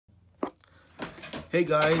Hey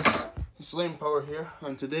guys, Slim Power here,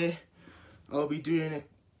 and today I'll be doing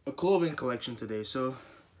a clothing collection today. So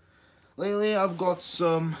lately I've got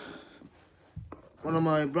one of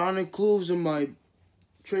my branded clothes and my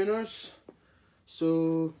trainers,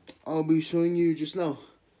 so I'll be showing you just now.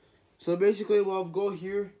 So basically what I've got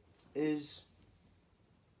here is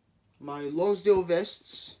my Lonsdale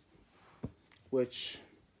vests, which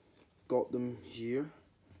got them here.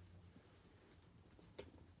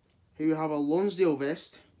 Here you have a Lonsdale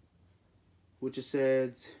vest, which is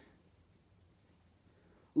said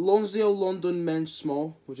Lonsdale London men's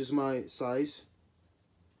small, which is my size.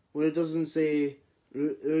 Well, it doesn't say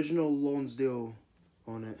original Lonsdale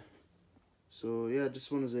on it. So yeah,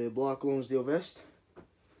 this one is a black Lonsdale vest.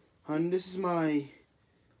 And this is my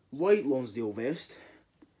white Lonsdale vest,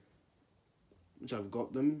 which I've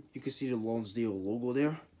got them. You can see the Lonsdale logo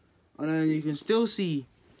there. And then you can still see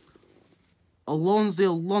a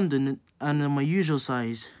Lonsdale London and my usual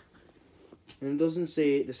size, and it doesn't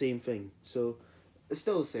say the same thing, so it's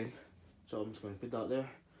still the same. So I'm just going to put that there.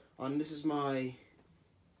 And this is my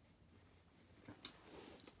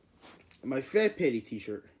Fred Perry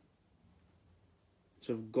t-shirt.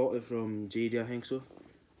 So I've got it from JD, I think so.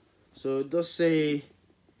 So it does say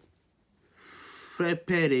Fred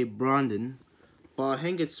Perry Brandon, but I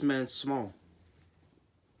think it's meant small.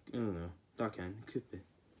 I don't know, that kind, it could be.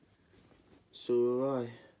 So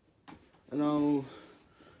and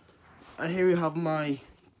here we have my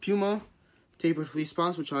Puma tapered fleece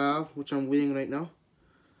pants, which I'm wearing right now.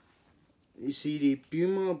 You see the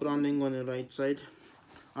Puma branding on the right side,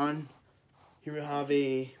 and here we have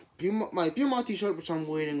my Puma t-shirt, which I'm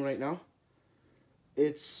wearing right now.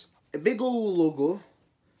 It's a big old logo, it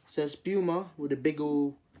says Puma with a big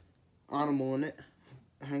old animal on it,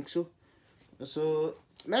 I think so. So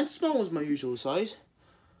men's small is my usual size,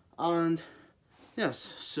 and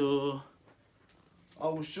yes, so I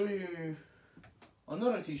will show you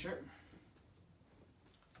another t-shirt.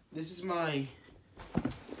 This is my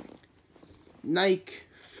Nike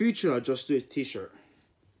Future Adjusted t-shirt.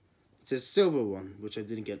 It's a silver one, which I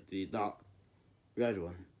didn't get that red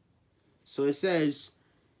one. So it says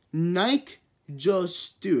Nike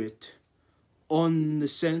Just Do It on the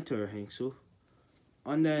center, I think so.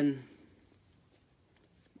 And then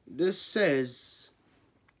this says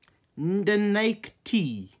the Nike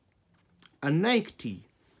T. A Nike T.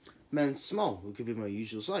 Men's small, it could be my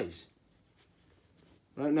usual size.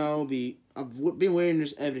 Right now I've been wearing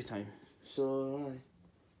this every time. So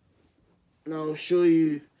now I'll show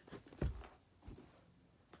you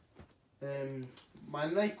my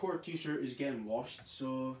Nike Core t-shirt is getting washed,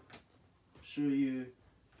 so I'll show you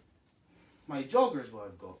my joggers what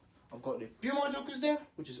I've got. I've got the Puma joggers there,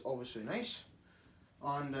 which is obviously nice.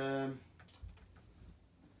 And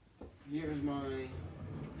here's my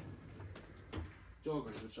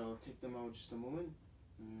joggers, which I'll take them out just a moment.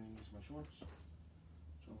 And here's my shorts, so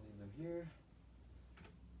I'll leave them here.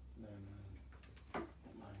 Then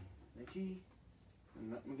my Nike,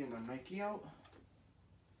 and let me get my Nike out.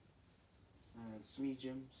 And it's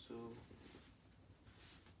medium, so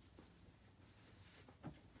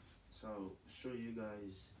I'll show you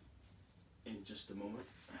guys in just a moment.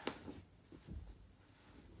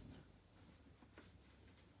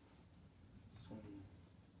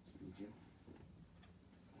 Medium.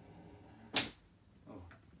 Oh,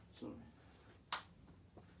 sorry.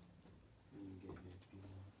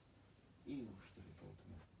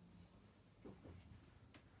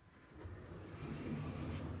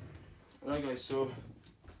 Alright guys, so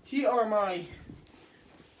here are my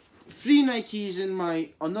 3 Nikes in my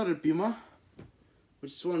another Puma,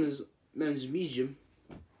 which one is men's medium.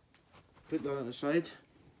 Put that aside.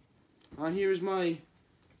 And here's my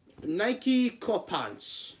Nike Club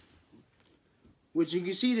pants, which you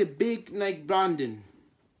can see the big Nike branding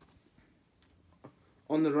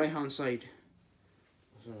on the right hand side.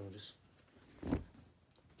 So I'll just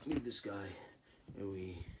move this guy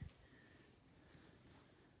away.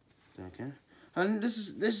 Okay, and this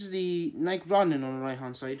is the Nike branding on the right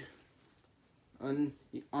hand side, and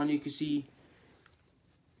you can see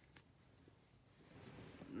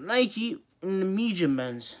Nike in the medium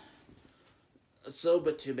men's. It's a little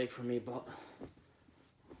bit too big for me, but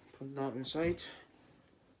put that inside.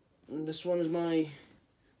 And this one is my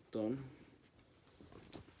done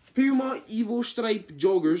Puma Evo Stripe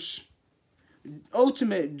joggers,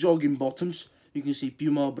 ultimate jogging bottoms. You can see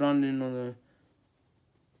Puma branding on the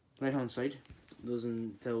right hand side.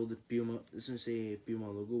 Doesn't tell the Puma, doesn't say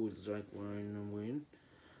Puma logo, which is like what I'm wearing.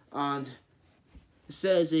 And it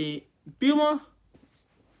says a Puma.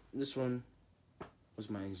 This one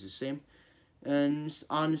was mine, is the same. And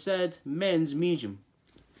it said men's medium.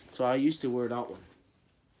 So I used to wear that one.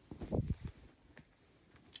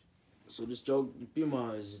 So this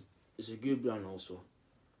Puma is a good brand also.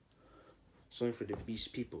 Something for the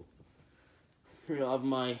beast people. Here I have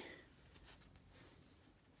my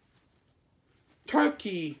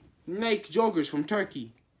Turkey Nike joggers from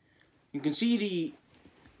Turkey. You can see the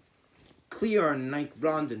clear Nike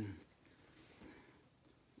branding.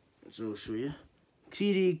 So I'll show you.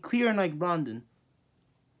 See the clear Nike branding,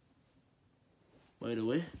 by the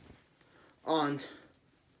way. And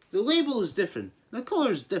the label is different. The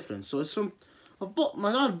color is different. So it's from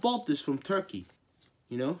my dad bought this from Turkey.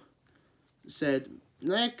 You know, it said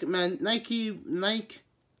Nike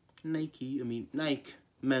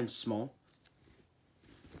men's small.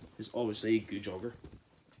 It's obviously a good jogger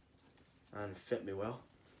and fit me well.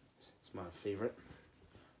 It's my favorite.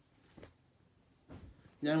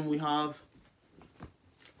 Then we have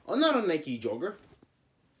another Nike jogger.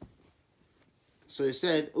 So it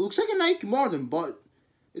said it looks like a Nike Modern, but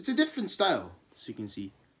it's a different style. So you can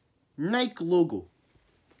see Nike logo,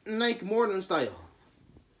 Nike Modern style.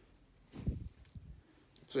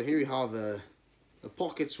 So here we have the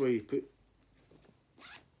pockets where you put,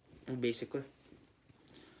 basically.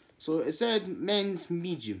 So it said men's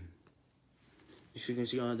medium. As you can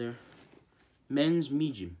see on there, men's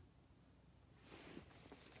medium.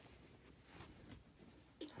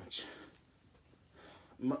 Which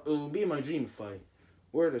it will be my dream if I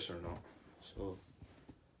wear this or not. So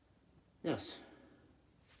yes.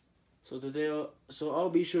 So today, I'll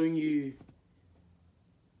be showing you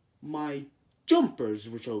my jumpers,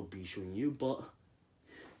 which I'll be showing you, but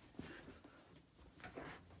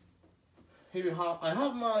here I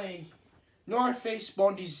have my North Face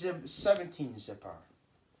Bondi 17 zipper,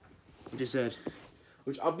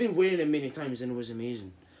 which I've been wearing it many times and it was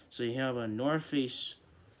amazing. So you have a North Face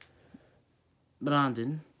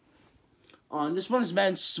branding, and this one's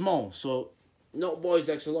meant small, so not boys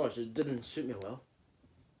extra large. It didn't suit me well,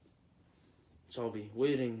 so I'll be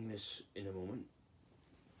wearing this in a moment.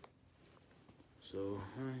 So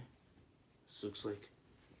this looks like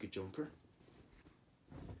a good jumper.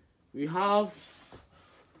 We have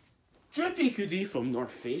Drippy Goody from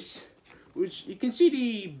North Face, which you can see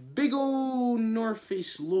the big old North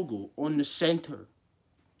Face logo on the center.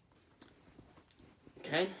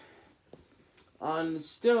 Okay, and it's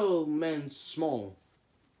still meant small,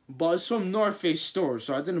 but it's from North Face store,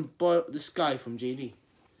 so I didn't buy this guy from JD.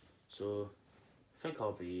 So I think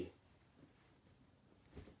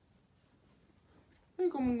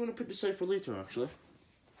I'm gonna put this out for later actually.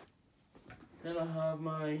 Then I have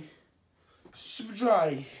my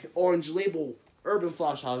Superdry orange label Urban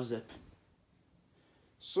Flash half zip.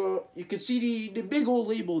 So you can see the big old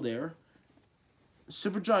label there,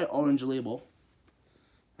 Superdry orange label.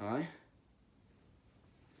 Alright.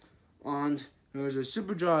 And there's a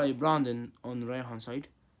Superdry branding on the right hand side.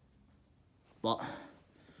 But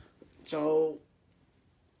so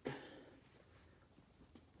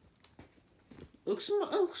it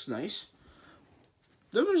looks nice.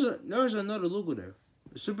 There's another logo there.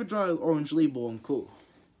 The Superdry orange label and co.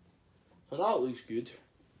 So that looks good.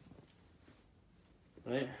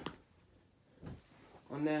 Right.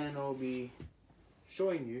 And then I'll be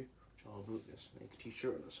showing you, I'll put this Nike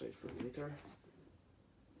t-shirt on the side for later.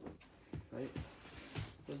 Right.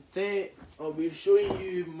 Today I'll be showing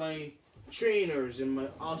you my trainers and my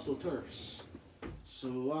AstroTurfs.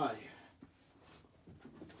 So I'll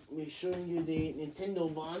be showing you the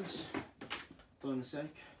Nintendo Vans. Hold on a sec.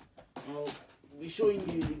 I'll be showing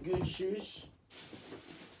you the good shoes.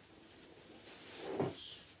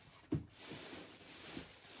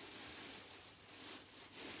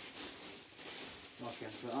 Not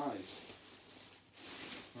against the eyes.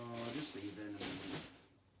 I'll just leave them in a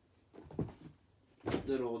minute.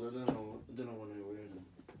 They're old, I don't know when I wear them.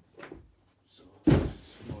 So,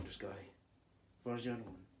 ignore this guy. Where's the other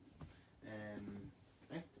one?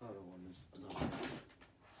 The other one is another.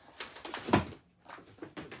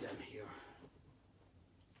 Put them here.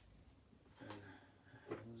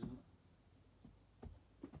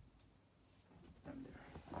 And there.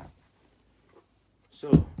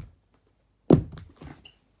 So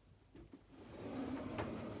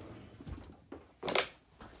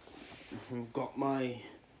we've got my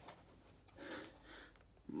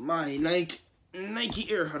Nike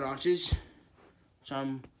Air Huaraches, which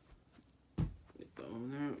I'm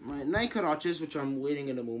down there. My Nike Huaraches, which I'm wearing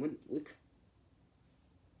in a moment. Look,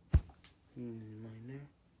 mine there.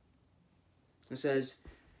 It says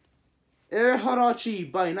Air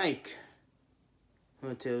Huarache by Nike.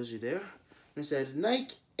 It tells you there. And it said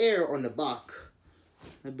Nike Air on the back.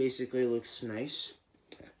 That basically looks nice.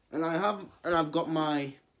 And I've got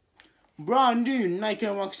my brand new Nike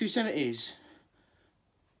Air Max 270s.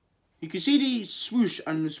 You can see the swoosh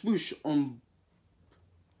and the swoosh on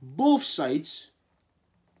both sides.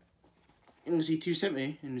 You can see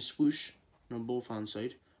 270 in the swoosh on both hand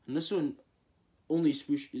side, and this one only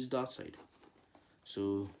swoosh is that side.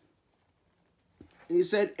 So it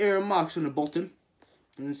said Air Max on the bottom,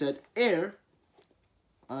 and it said Air,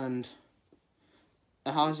 and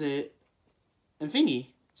it has a thingy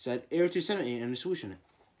said Air 270 and the swoosh in it.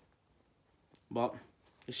 But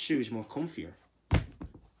the shoe is more comfier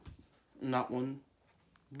than that one.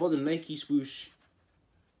 But the Nike swoosh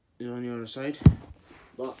is on the other side.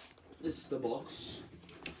 But this is the box,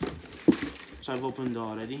 which I've opened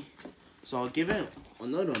already. So I'll give it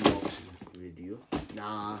another unboxing video.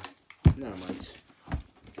 Nah, never mind.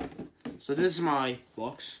 So this is my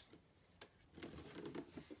box,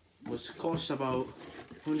 which costs about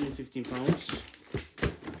 £115.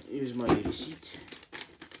 Here's my receipt.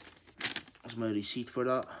 That's my receipt for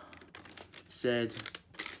that. Said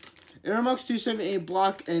Air Max 270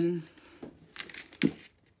 black in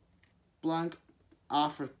blank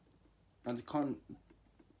Africa, and I can't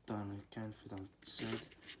fit that. Said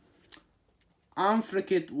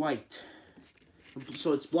African white.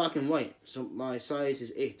 So it's black and white. So my size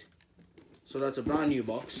is 8. So that's a brand new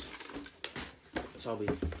box. So I'll be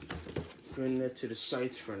putting it to the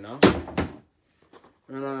side for now.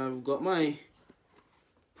 And I've got my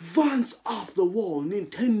Vans Off the Wall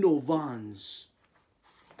Nintendo Vans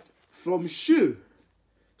from Shoe.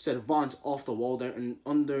 It said Vans Off the Wall there, and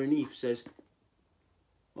underneath says,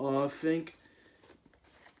 I think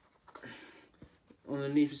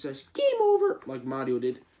underneath it says Game Over, like Mario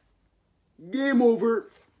did. Game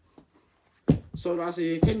Over. So that's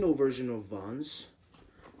a Nintendo version of Vans,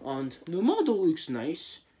 and the model looks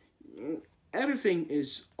nice. Everything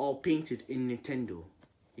is all painted in Nintendo.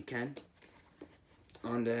 You can.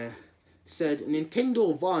 And said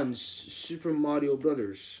Nintendo Vans Super Mario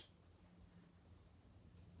Brothers.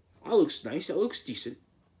 That looks nice. It looks decent.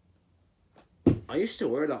 I used to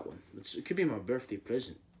wear that one. It could be my birthday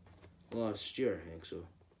present last year, I think so.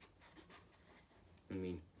 I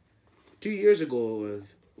mean, 2 years ago I was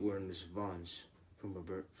wearing this Vans from my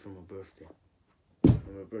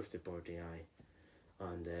birthday party.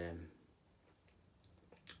 And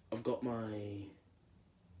I've got my.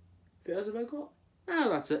 What else have I got?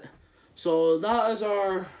 That's it. So that is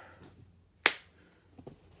our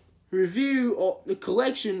review of the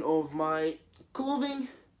collection of my clothing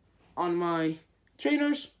on my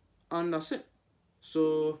trainers, and that's it.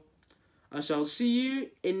 So I shall see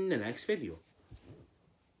you in the next video.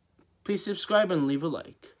 Please subscribe and leave a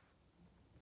like.